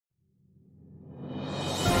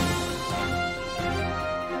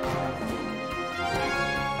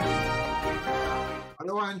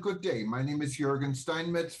and good day. My name is Jürgen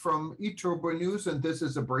Steinmetz from eTurboNews, and this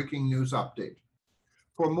is a breaking news update.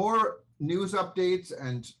 For more news updates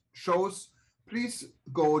and shows, please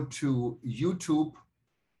go to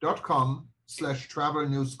youtube.com/travel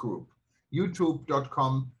news group.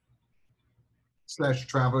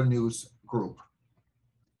 youtube.com/travel news group.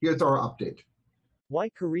 Here's our update. Why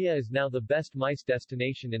Korea is now the best MICE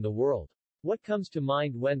destination in the world. What comes to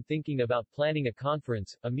mind when thinking about planning a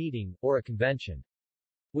conference, a meeting, or a convention?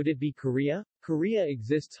 Would it be Korea? Korea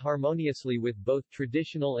exists harmoniously with both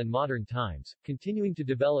traditional and modern times, continuing to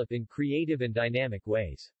develop in creative and dynamic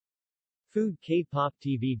ways. Food, K-pop,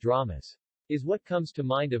 TV dramas is what comes to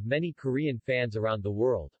mind of many Korean fans around the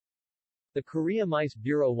world. The Korea MICE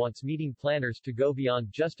Bureau wants meeting planners to go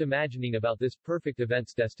beyond just imagining about this perfect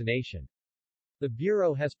events destination. The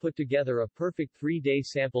Bureau has put together a perfect 3-day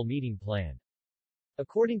sample meeting plan.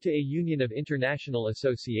 According to a Union of International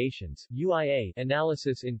Associations (UIA)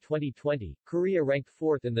 analysis in 2020, Korea ranked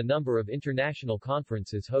 4th in the number of international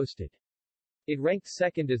conferences hosted. It ranked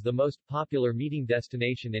 2nd as the most popular meeting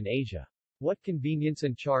destination in Asia. What convenience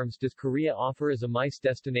and charms does Korea offer as a MICE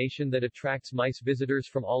destination that attracts MICE visitors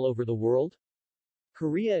from all over the world?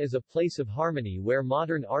 Korea is a place of harmony where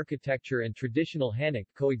modern architecture and traditional Hanok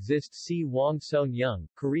coexist. See Wong Son-young,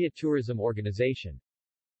 Korea Tourism Organization.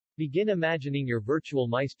 Begin imagining your virtual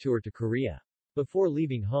MICE tour to Korea. Before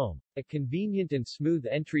leaving home. A convenient and smooth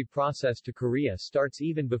entry process to Korea starts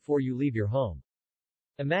even before you leave your home.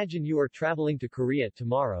 Imagine you are traveling to Korea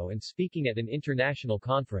tomorrow and speaking at an international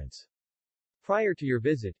conference. Prior to your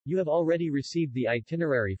visit, you have already received the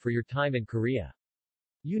itinerary for your time in Korea.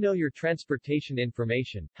 You know your transportation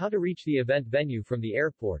information, how to reach the event venue from the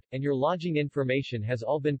airport, and your lodging information has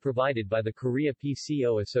all been provided by the Korea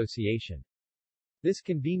PCO Association. This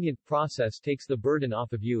convenient process takes the burden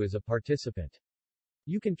off of you as a participant.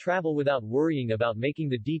 You can travel without worrying about making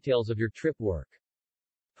the details of your trip work.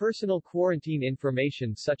 Personal quarantine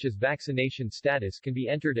information such as vaccination status can be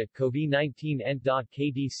entered at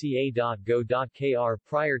covid19n.kdca.go.kr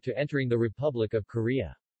prior to entering the Republic of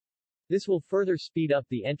Korea. This will further speed up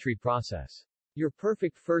the entry process. Your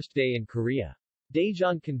perfect first day in Korea.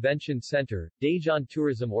 Daejeon Convention Center, Daejeon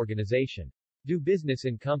Tourism Organization. Do business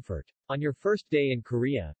in comfort. On your first day in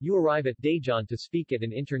Korea, you arrive at Daejeon to speak at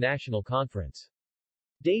an international conference.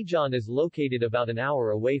 Daejeon is located about an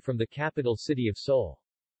hour away from the capital city of Seoul.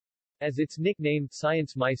 As its nickname,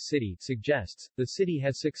 Science MICE City, suggests, the city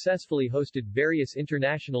has successfully hosted various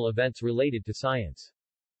international events related to science.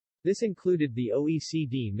 This included the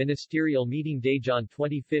OECD Ministerial Meeting Daejeon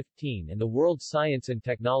 2015 and the World Science and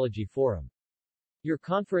Technology Forum. Your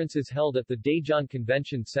conference is held at the Daejeon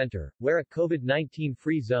Convention Center, where a COVID-19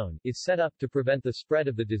 free zone is set up to prevent the spread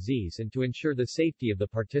of the disease and to ensure the safety of the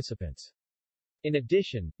participants. In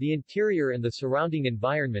addition, the interior and the surrounding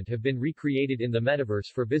environment have been recreated in the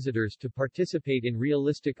metaverse for visitors to participate in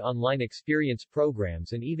realistic online experience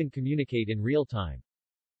programs and even communicate in real time.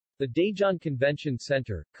 The Daejeon Convention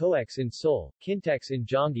Center, COEX in Seoul, Kintex in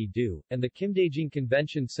Gyeonggi-do, and the Kimdaejing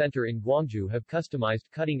Convention Center in Gwangju have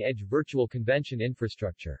customized cutting-edge virtual convention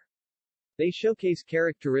infrastructure. They showcase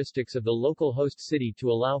characteristics of the local host city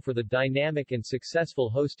to allow for the dynamic and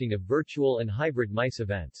successful hosting of virtual and hybrid MICE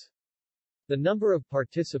events. The number of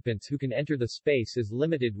participants who can enter the space is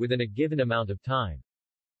limited within a given amount of time.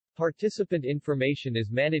 Participant information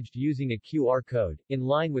is managed using a QR code, in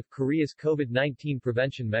line with Korea's COVID-19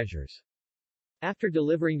 prevention measures. After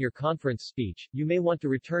delivering your conference speech, you may want to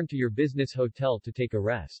return to your business hotel to take a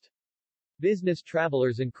rest. Business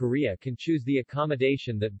travelers in Korea can choose the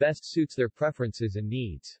accommodation that best suits their preferences and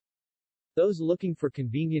needs. Those looking for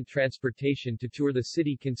convenient transportation to tour the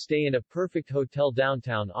city can stay in a perfect hotel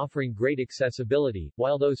downtown offering great accessibility,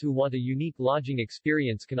 while those who want a unique lodging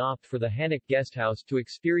experience can opt for the Hanok Guesthouse to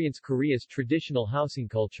experience Korea's traditional housing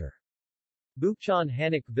culture. Bukchon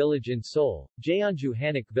Hanok Village in Seoul, Jeonju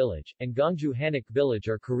Hanok Village, and Gongju Hanok Village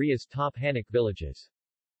are Korea's top Hanok villages.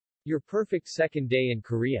 Your perfect second day in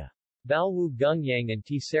Korea. Balwoo Gungyang and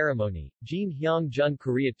Tea Ceremony, Jin Hyung-jun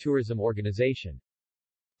Korea Tourism Organization.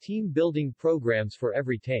 Team building programs for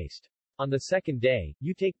every taste. On the second day,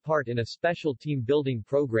 you take part in a special team building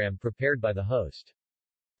program prepared by the host.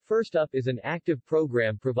 First up is an active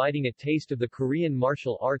program providing a taste of the Korean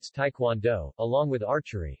martial arts Taekwondo, along with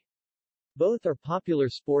archery. Both are popular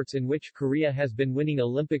sports in which Korea has been winning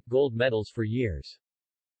Olympic gold medals for years.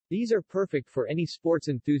 These are perfect for any sports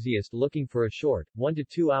enthusiast looking for a short, 1 to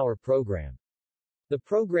 2 hour program. The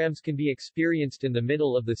programs can be experienced in the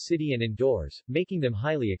middle of the city and indoors, making them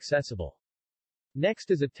highly accessible.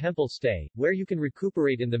 Next is a temple stay, where you can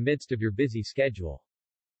recuperate in the midst of your busy schedule.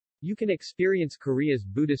 You can experience Korea's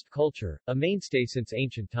Buddhist culture, a mainstay since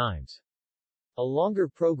ancient times. A longer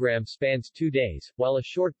program spans 2 days, while a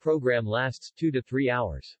short program lasts 2 to 3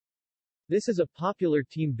 hours. This is a popular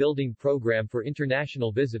team-building program for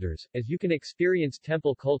international visitors, as you can experience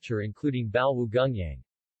temple culture including Balwu Gungyang,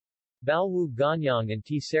 Balwu Ganyang and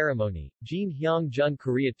Tea Ceremony, Jin Hyang Jun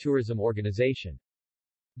Korea Tourism Organization.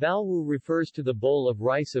 Balwu refers to the bowl of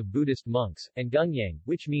rice of Buddhist monks, and Gungyang,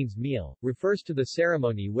 which means meal, refers to the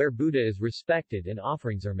ceremony where Buddha is respected and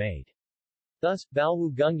offerings are made. Thus,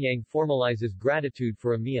 Balwu Gungyang formalizes gratitude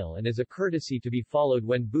for a meal and is a courtesy to be followed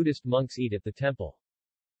when Buddhist monks eat at the temple.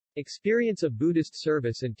 Experience a Buddhist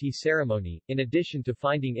service and tea ceremony, in addition to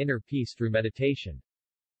finding inner peace through meditation.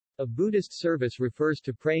 A Buddhist service refers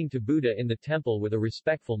to praying to Buddha in the temple with a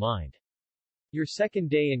respectful mind. Your second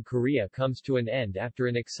day in Korea comes to an end after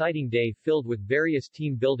an exciting day filled with various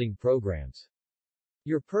team-building programs.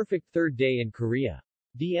 Your perfect third day in Korea.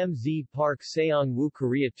 DMZ Park Seong-woo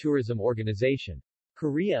Korea Tourism Organization.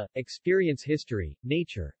 Korea, experience history,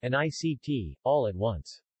 nature, and ICT, all at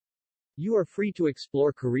once. You are free to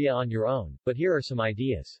explore Korea on your own, but here are some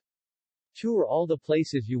ideas. Tour all the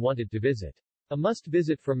places you wanted to visit. A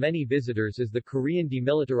must-visit for many visitors is the Korean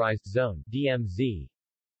Demilitarized Zone, DMZ.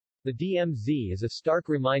 The DMZ is a stark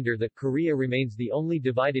reminder that Korea remains the only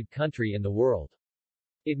divided country in the world.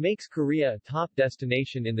 It makes Korea a top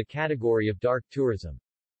destination in the category of dark tourism.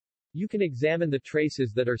 You can examine the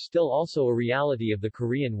traces that are still also a reality of the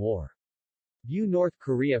Korean War. View North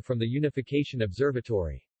Korea from the Unification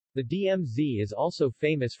Observatory. The DMZ is also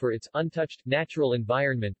famous for its untouched, natural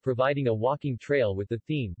environment, providing a walking trail with the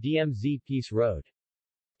theme, DMZ Peace Road.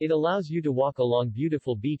 It allows you to walk along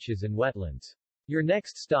beautiful beaches and wetlands. Your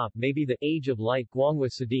next stop may be the Age of Light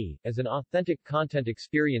Gwanghwa City, as an authentic content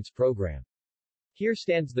experience program. Here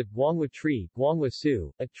stands the Gwanghwa Tree, Gwanghwa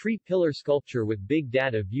Su, a tree pillar sculpture with big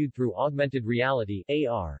data viewed through augmented reality,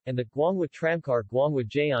 AR, and the Gwanghwa Tramcar Gwanghwa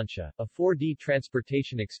Jaeonsha, a 4D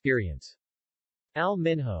transportation experience. Al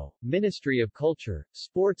Minho, Ministry of Culture,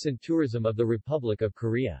 Sports and Tourism of the Republic of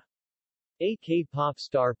Korea. A K-pop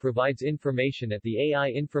star provides information at the AI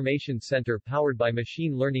Information Center powered by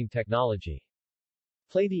machine learning technology.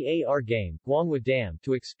 Play the AR game, Gwanghwa Dam,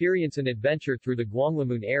 to experience an adventure through the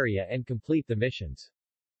Gwanghwamun area and complete the missions.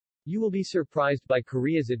 You will be surprised by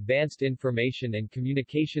Korea's advanced information and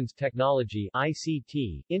communications technology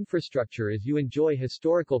 (ICT) infrastructure as you enjoy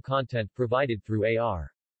historical content provided through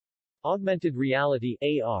AR. Augmented reality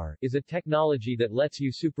 (AR) is a technology that lets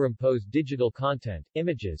you superimpose digital content,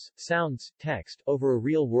 images, sounds, text, over a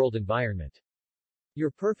real-world environment.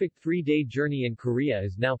 Your perfect 3-day journey in Korea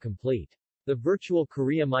is now complete. The virtual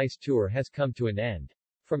Korea MICE tour has come to an end.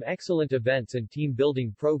 From excellent events and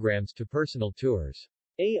team-building programs to personal tours.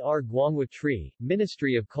 AR Gwanghwa Tree,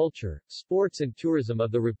 Ministry of Culture, Sports and Tourism of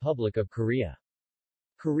the Republic of Korea.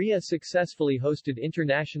 Korea successfully hosted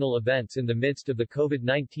international events in the midst of the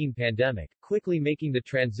COVID-19 pandemic, quickly making the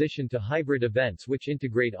transition to hybrid events which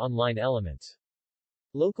integrate online elements.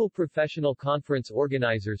 Local professional conference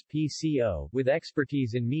organizers (PCO) with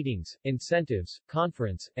expertise in meetings, incentives,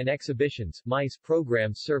 conference, and exhibitions (MICE)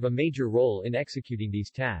 programs serve a major role in executing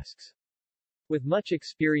these tasks. With much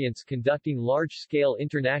experience conducting large-scale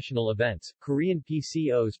international events, Korean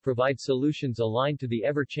PCOs provide solutions aligned to the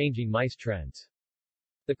ever-changing MICE trends.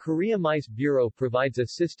 The Korea MICE Bureau provides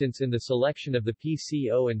assistance in the selection of the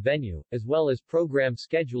PCO and venue, as well as program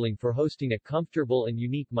scheduling for hosting a comfortable and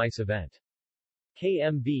unique MICE event.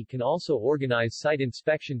 KMB can also organize site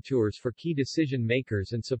inspection tours for key decision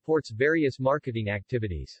makers and supports various marketing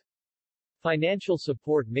activities. Financial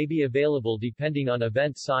support may be available depending on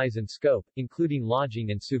event size and scope, including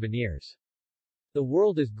lodging and souvenirs. The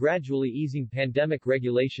world is gradually easing pandemic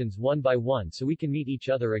regulations one by one so we can meet each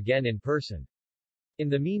other again in person. In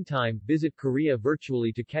the meantime, visit Korea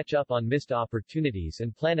virtually to catch up on missed opportunities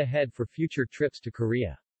and plan ahead for future trips to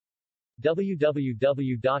Korea.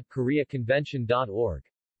 www.koreaconvention.org.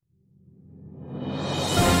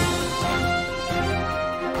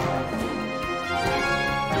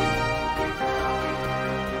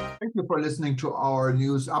 Thank you for listening to our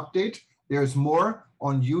news update. There's more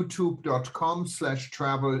on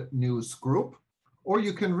youtube.com/travel news group, or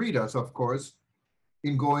you can read us, of course,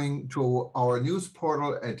 in going to our news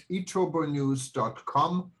portal at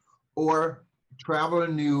eTurboNews.com or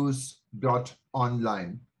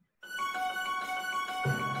travelnews.online.